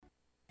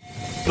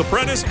The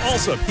Prentice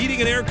Alsop Heating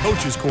and Air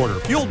Coaches Corner,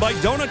 fueled by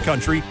Donut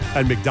Country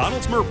and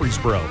McDonald's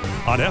Murfreesboro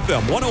on FM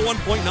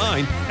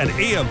 101.9 and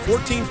AM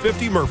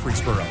 1450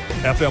 Murfreesboro,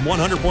 FM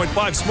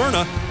 100.5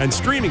 Smyrna, and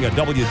streaming at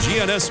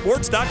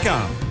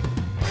WGNSSports.com.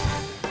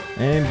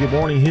 And good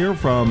morning here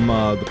from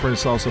the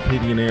Prentice Alsop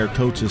Heating and Air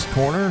Coaches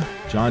Corner.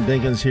 John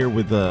Dinkins here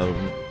with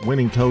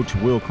winning coach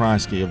Will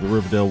Kreisky of the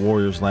Riverdale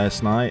Warriors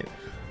last night.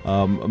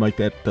 Make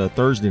that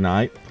Thursday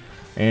night.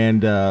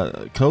 And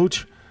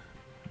Coach,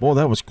 boy,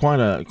 that was quite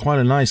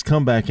a nice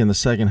comeback in the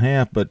second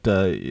half. But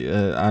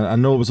I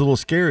know it was a little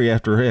scary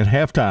at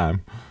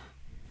halftime.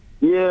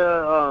 Yeah,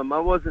 I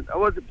wasn't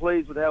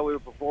pleased with how we were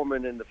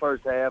performing in the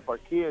first half. Our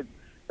kids,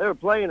 they were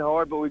playing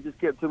hard, but we just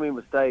kept too many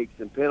mistakes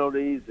and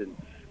penalties, and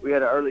we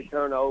had an early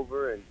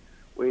turnover, and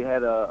we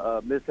had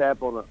a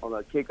mishap on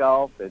a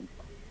kickoff, and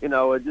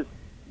it just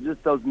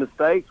those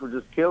mistakes were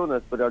just killing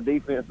us. But our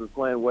defense was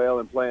playing well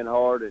and playing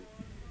hard and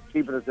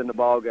keeping us in the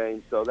ball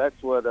game. So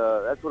that's what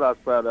I was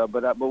proud of.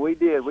 But we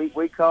did.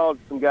 We called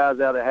some guys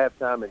out at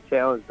halftime and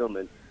challenged them,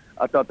 and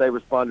I thought they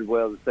responded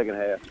well in the second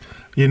half.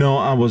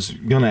 I was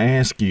going to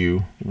ask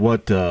you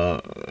what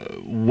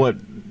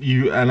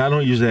you, and I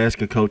don't usually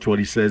ask a coach what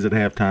he says at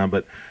halftime,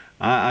 but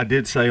I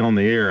did say on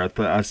the air,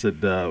 I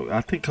said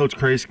I think Coach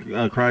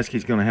Kreisky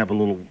is going to have a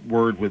little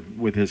word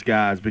with his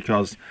guys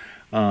because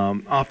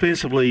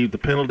offensively the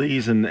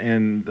penalties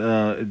and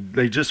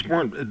they just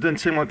weren't. It didn't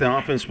seem like the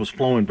offense was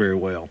flowing very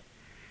well.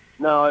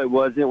 No, it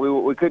wasn't.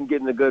 We couldn't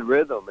get in a good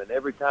rhythm, and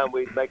every time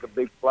we'd make a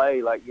big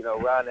play, like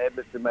Ryan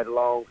Edmondson made a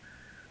long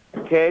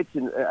catch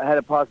and had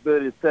a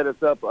possibility to set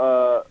us up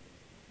for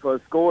a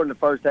score in the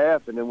first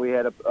half, and then we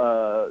had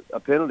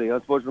a penalty,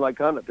 unsportsmanlike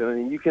conduct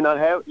penalty. And you could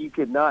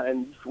not,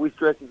 and we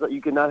stress this,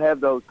 you could not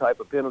have those type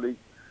of penalties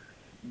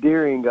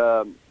during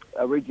a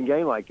region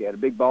game like that, a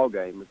big ball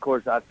game. Of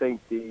course, I think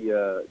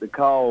the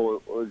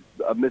call was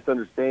a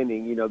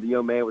misunderstanding. The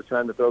young man was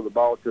trying to throw the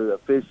ball to the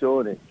official,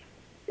 and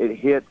it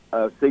hit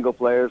a single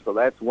player, so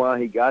that's why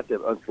he got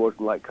the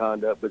unsportsmanlike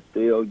conduct. But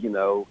still,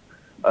 you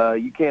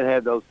can't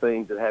have those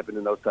things that happen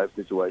in those type of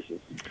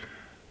situations.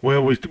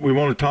 Well, we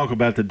want to talk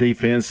about the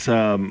defense.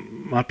 I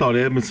thought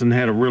Edmondson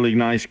had a really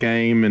nice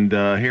game, and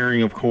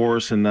Herring, of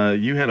course,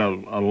 and you had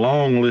a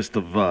long list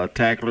of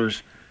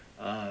tacklers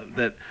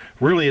that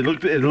really it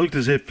looked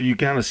as if you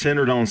kind of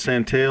centered on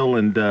Santel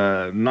and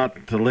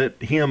not to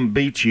let him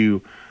beat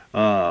you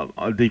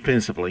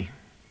defensively.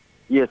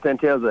 Yeah,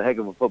 Santel's a heck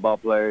of a football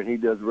player, and he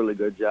does a really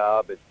good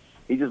job, and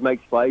he just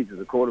makes plays as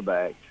a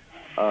quarterback.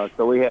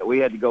 So we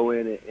had to go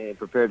in and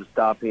prepare to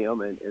stop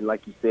him. And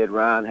like you said,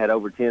 Ryan had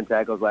over 10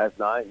 tackles last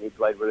night, and he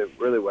played really,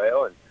 really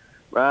well. And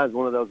Ryan's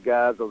one of those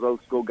guys, those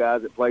old school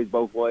guys that plays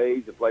both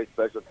ways and plays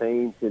special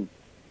teams. And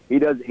he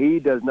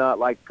does not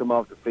like to come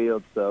off the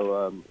field.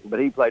 So, but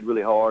he played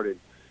really hard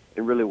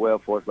and really well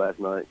for us last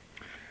night.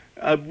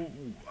 I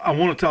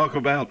want to talk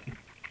about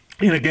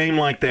in a game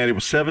like that. It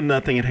was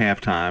 7-0 at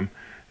halftime.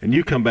 And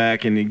you come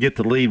back and you get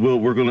the lead.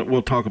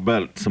 We'll talk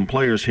about some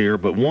players here,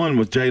 but one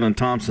was Jalen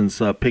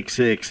Thompson's pick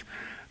six.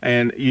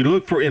 And you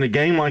look for in a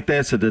game like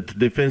that, so the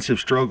defensive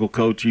struggle,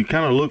 Coach. You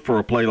kind of look for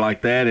a play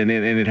like that, and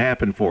it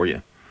happened for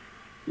you.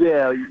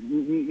 Yeah,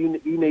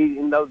 you need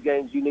in those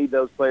games. You need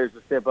those players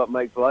to step up, and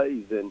make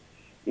plays, and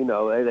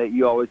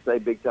you always say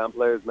big time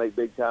players make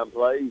big time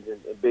plays in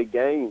big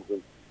games,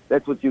 and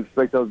that's what you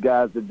expect those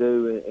guys to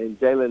do. And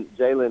Jalen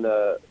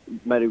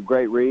made a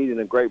great read and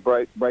a great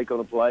break on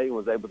the play and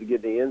was able to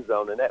get in the end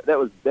zone. And that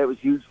was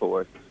huge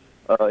for us.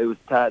 It was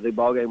tied. The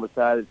ball game was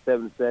tied at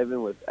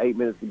 7-7 with 8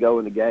 minutes to go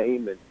in the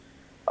game. And,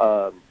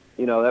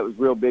 that was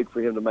real big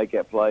for him to make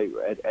that play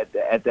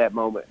at that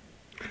moment.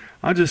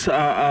 I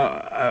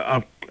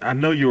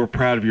know you were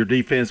proud of your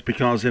defense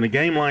because in a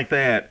game like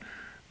that,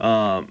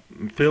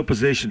 field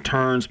position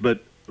turns,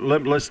 but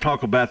let's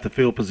talk about the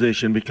field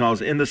position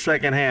because in the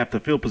second half, the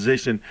field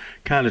position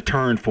kind of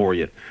turned for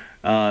you.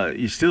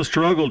 You still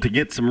struggled to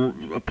get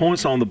some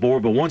points on the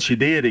board, but once you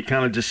did, it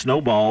kind of just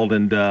snowballed,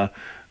 and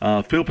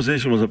field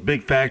position was a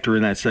big factor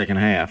in that second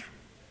half.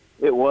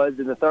 It was.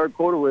 In the third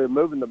quarter, we were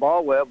moving the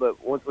ball well,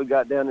 but once we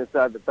got down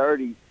inside the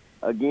 30,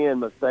 again,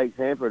 mistakes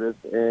hampered us,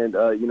 and,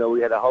 we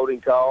had a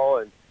holding call,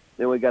 and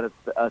then we got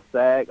a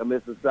sack, a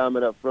missed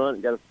assignment up front,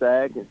 and got a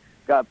sack, and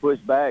got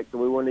pushed back, so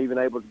we weren't even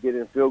able to get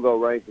in field goal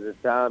range at this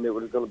time. It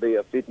was going to be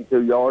a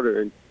 52-yarder,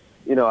 and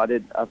I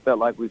felt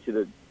like we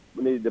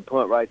needed to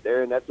punt right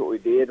there, and that's what we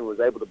did, and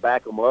was able to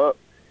back them up.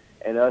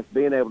 And us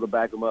being able to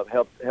back them up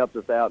helped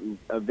us out, and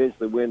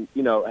eventually win,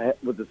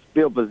 with the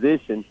field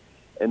position,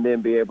 and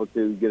then be able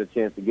to get a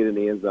chance to get in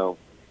the end zone.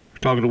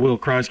 Talking to Will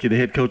Kreisky, the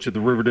head coach of the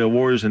Riverdale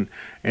Warriors, and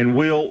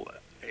Will.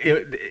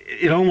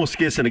 It almost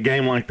gets in a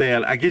game like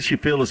that. I guess you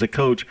feel as a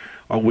coach,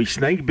 are we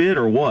snake bit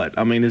or what?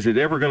 I mean, is it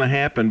ever going to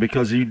happen?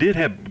 Because you did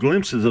have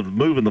glimpses of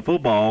moving the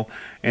football,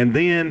 and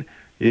then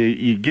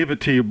you give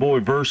it to your boy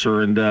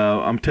Verser, and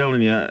I'm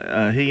telling you,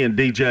 he and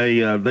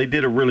DJ, they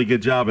did a really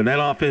good job, and that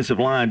offensive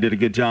line did a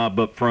good job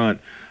up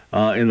front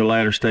in the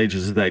latter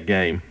stages of that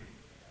game.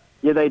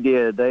 Yeah, they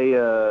did. They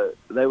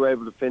were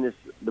able to finish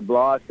the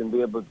blocks and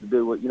be able to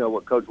do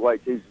what Coach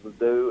White teaches us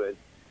to do, and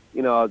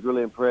I was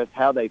really impressed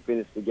how they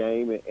finished the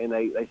game, and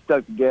they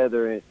stuck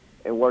together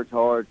and worked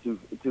hard to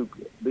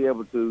be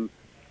able to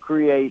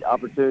create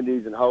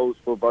opportunities and holes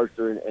for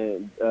Bursar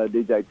and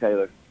DJ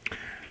Taylor.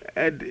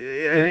 And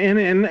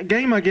a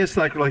game, I guess,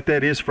 like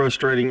that is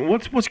frustrating.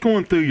 What's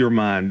going through your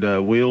mind,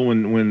 Will,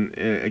 when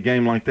a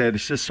game like that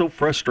is just so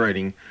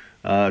frustrating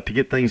to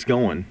get things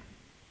going?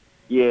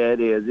 Yeah, it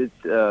is.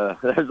 It's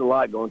there's a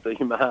lot going through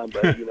your mind,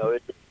 but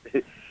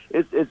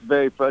it's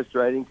very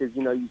frustrating because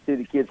you see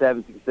the kids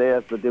having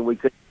success, but then we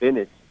couldn't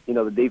finish.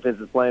 The defense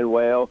is playing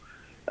well,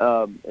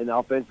 and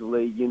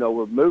offensively,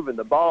 we're moving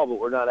the ball, but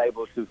we're not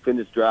able to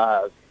finish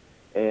drives.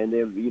 And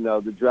then,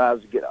 the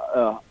drives get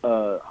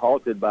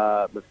halted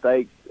by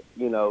mistakes,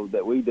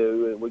 that we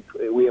do,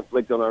 and we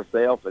inflict on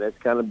ourselves. And that's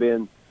kind of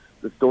been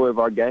the story of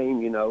our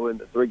game, in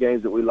the 3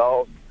 games that we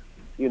lost.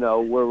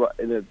 We're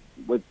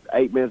with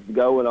 8 minutes to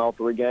go in all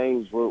 3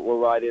 games, we're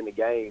right in the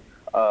game,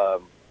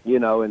 and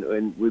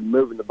we're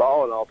moving the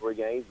ball in all 3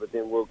 games, but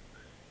then we'll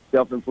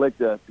self-inflict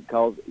to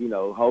cause,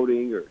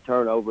 holding or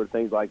turnover,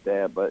 things like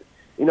that. But,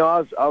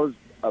 I was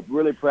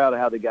really proud of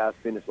how the guys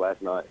finished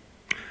last night.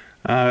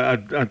 I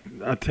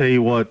tell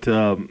you what,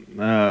 Armand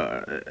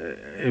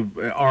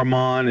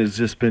has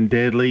just been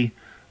deadly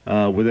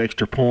with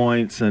extra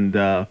points, and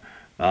I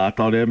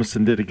thought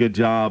Edmiston did a good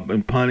job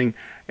in punting.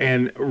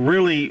 And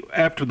really,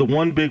 after the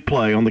one big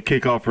play on the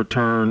kickoff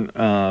return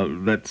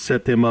that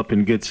set them up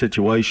in good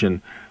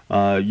situation,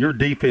 your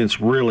defense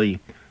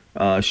really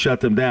shut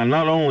them down.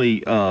 Not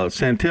only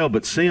Santel,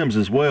 but Sims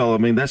as well. I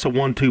mean, that's a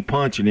 1-2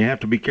 punch, and you have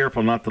to be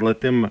careful not to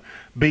let them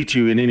beat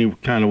you in any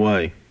kind of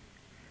way.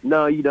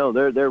 No, you don't.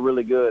 They're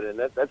really good, and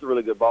that's a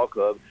really good ball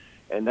club,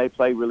 and they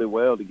play really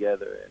well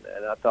together.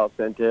 And I thought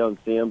Santel and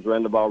Sims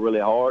ran the ball really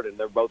hard, and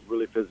they're both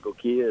really physical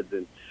kids.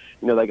 And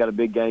they got a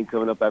big game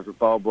coming up after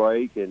fall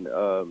break, and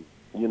I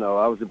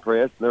was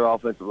impressed. Their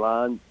offensive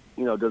line,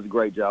 does a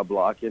great job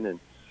blocking,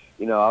 and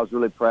I was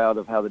really proud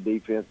of how the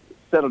defense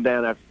settled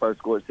down after the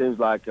first quarter. It seems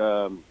like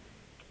the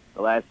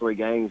last 3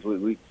 games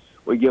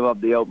we give up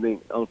the opening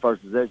on the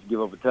first possession,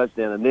 give up a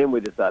touchdown, and then we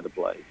decide to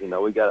play.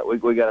 We got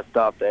to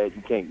stop that.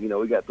 You can't.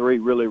 We got 3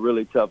 really,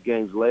 really tough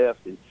games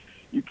left, and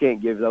you can't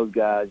give those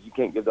guys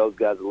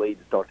a lead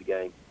to start the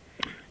game.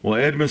 Well,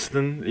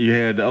 Edmiston, you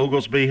had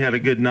Oglesby had a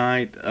good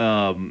night.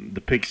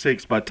 The pick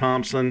 6 by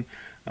Thompson,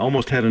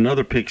 almost had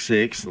another pick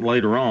 6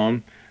 later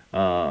on.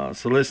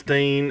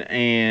 Celestine,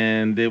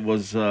 and it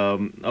was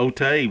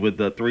Otay with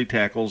the 3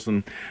 tackles.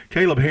 And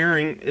Caleb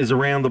Herring is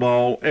around the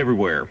ball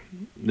everywhere.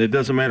 It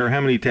doesn't matter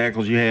how many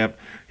tackles you have.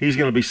 He's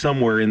going to be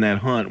somewhere in that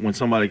hunt when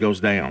somebody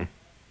goes down.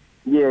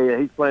 Yeah,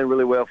 he's playing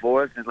really well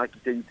for us. And like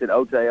you said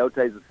Otay.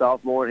 Otay's a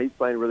sophomore, and he's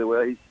playing really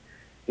well.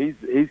 He's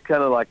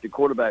kind of like the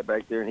quarterback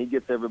back there, and he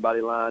gets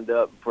everybody lined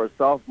up. For a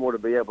sophomore to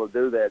be able to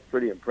do that is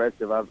pretty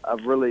impressive.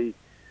 I've really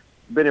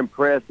been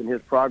impressed in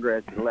his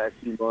progress in the last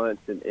few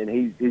months, and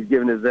he's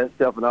given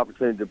himself an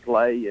opportunity to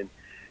play,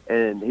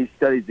 and he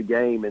studies the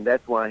game, and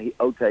that's why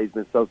Otay's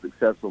been so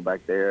successful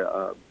back there.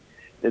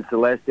 And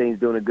Celestine's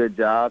doing a good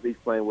job. He's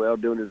playing well,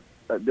 doing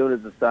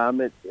his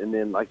assignments, and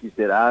then like you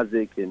said,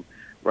 Isaac and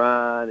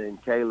Ryan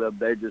and Caleb,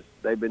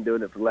 they've been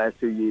doing it for the last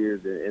 2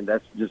 years, and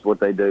that's just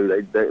what they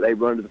do. They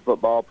run to the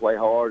football, play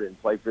hard,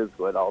 and play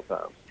physical at all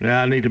times.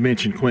 Yeah, I need to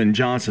mention Quentin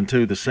Johnson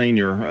too, the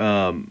senior.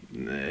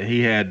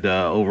 He had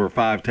over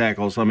 5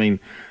 tackles. I mean,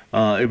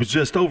 it was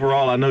just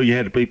overall. I know you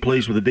had to be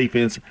pleased with the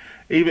defense,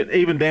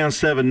 even down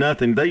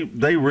 7-0.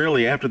 They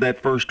really, after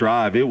that first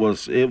drive, it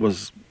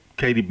was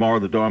Katie bar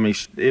the door. I mean,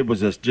 it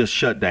was just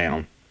shut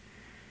down.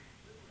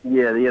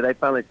 Yeah, they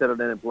finally settled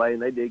down and played,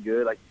 and they did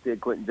good. Like you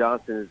said, Quentin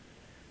Johnson has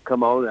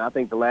come on, and I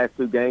think the last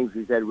 2 games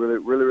he's had really,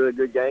 really, really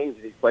good games,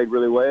 and he's played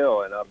really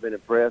well, and I've been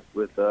impressed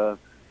with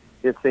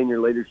his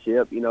senior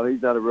leadership. He's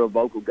not a real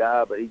vocal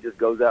guy, but he just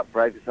goes out and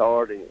practices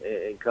hard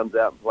and comes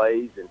out and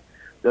plays and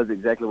does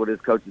exactly what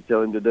his coaches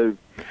tell him to do.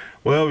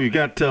 Well, you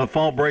got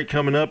fall break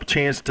coming up, a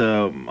chance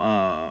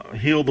to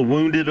heal the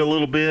wounded a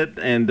little bit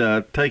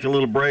and take a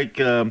little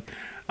break.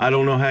 I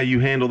don't know how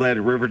you handle that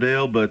at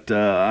Riverdale, but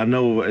I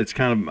know it's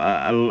kind of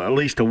at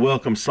least a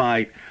welcome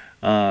sight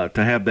to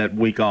have that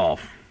week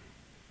off.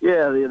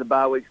 Yeah, the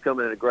bye week's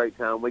coming at a great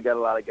time. We got a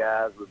lot of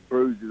guys with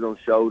bruises on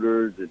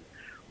shoulders and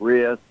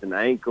wrists and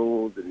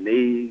ankles and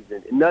knees,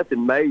 and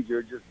nothing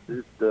major, just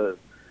the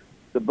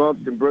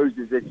bumps and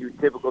bruises that you're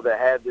typical to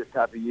have this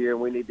type of year.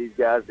 And we need these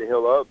guys to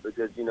heal up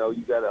because,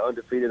 you got an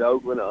undefeated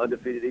Oakland, an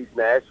undefeated East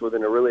Nashville,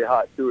 and a really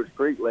hot Stewart's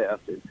Creek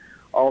left. And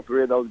all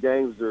 3 of those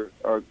games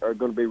are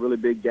going to be really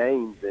big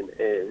games and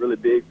really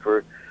big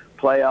for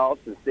playoffs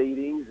and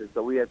seedings, and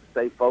so we have to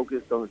stay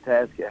focused on the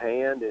task at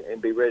hand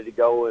and be ready to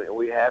go, and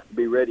we have to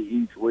be ready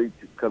each week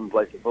to come and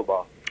play some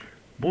football.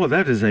 Boy,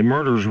 that is a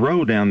murderer's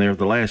row down there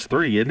the last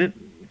 3, isn't it?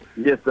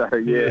 Yes, sir.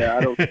 Yeah,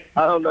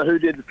 I don't know who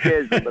did the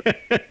schedule,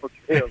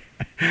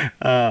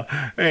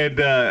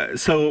 but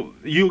so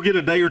you'll get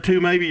a day or 2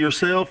 maybe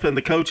yourself and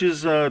the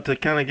coaches to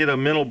kind of get a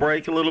mental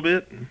break a little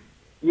bit.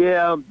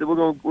 Yeah,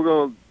 we're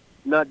going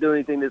not do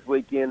anything this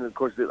weekend. Of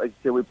course, like you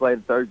said, we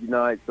played Thursday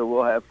night, so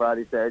we'll have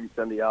Friday, Saturday,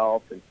 Sunday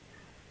off, and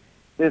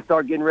then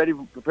start getting ready,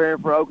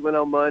 preparing for Oakland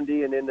on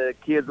Monday, and then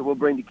we'll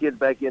bring the kids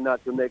back in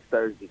not till next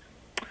Thursday.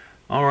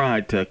 All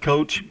right,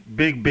 Coach,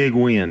 big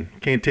win.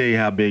 Can't tell you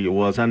how big it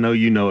was. I know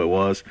you know it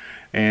was.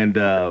 And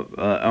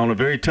on a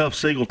very tough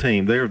Siegel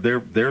team.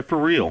 They're for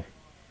real.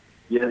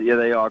 Yeah,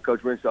 they are.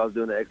 Coach Renshaw's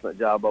doing an excellent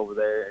job over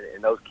there,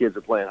 and those kids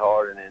are playing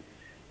hard,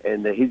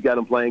 and he's got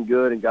them playing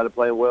good and got them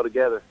playing well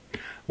together.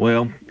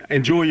 Well,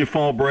 enjoy your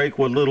fall break,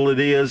 what little it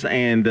is,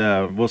 and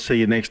we'll see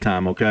you next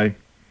time, okay?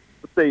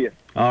 We'll see you.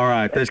 All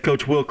right, that's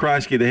Coach Will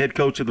Kreisky, the head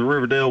coach of the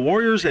Riverdale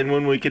Warriors, and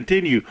when we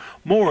continue,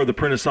 more of the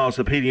Prentice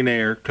Allsup Heating and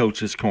Air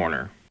Coach's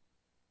Corner.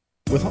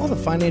 With all the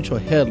financial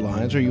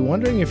headlines, are you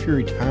wondering if your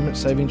retirement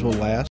savings will last?